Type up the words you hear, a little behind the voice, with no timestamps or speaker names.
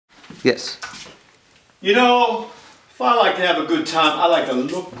Yes. You know, if I like to have a good time, I like to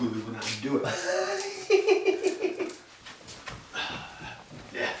look good when I do it.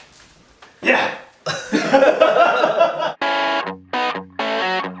 Yeah. Yeah.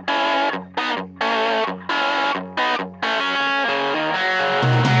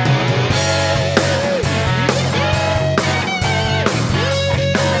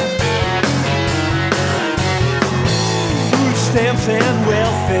 Food stamps and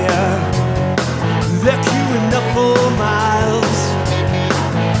welfare, they're queuing up for miles.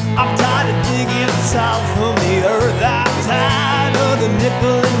 I'm tired of digging south from the earth. I'm tired of the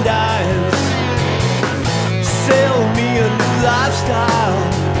nickel and dimes. Sell me a new lifestyle.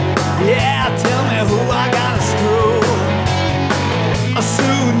 Yeah, tell me who I gotta screw. A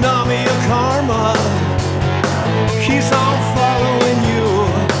tsunami of karma keeps on following you.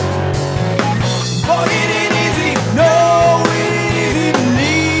 Oh, it ain't easy, no, it ain't easy to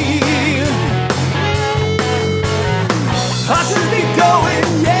leave. I should be going,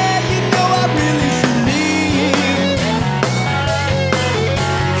 yeah, you know I really should leave.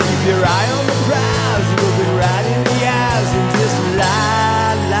 Keep your eye on the prize, looking right in the eyes and just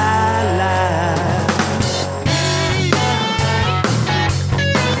lie, lie, lie.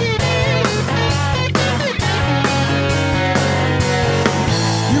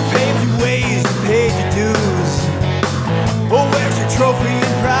 You paved your ways, you paid your dues. Oh, where's your trophy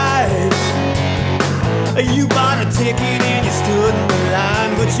and prize? You bought a ticket and you stood in the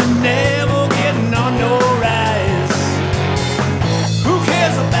line, but you're never getting on no rise. Who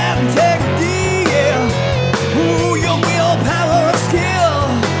cares about integrity? Yeah. Ooh, your willpower or skill.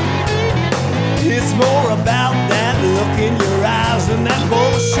 It's more about that look in your eyes and that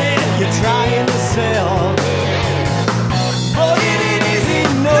bullshit you're trying to sell. Oh, it ain't easy,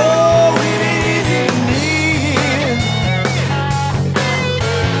 no, it ain't easy to leave.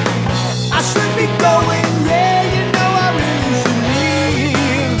 I should be going.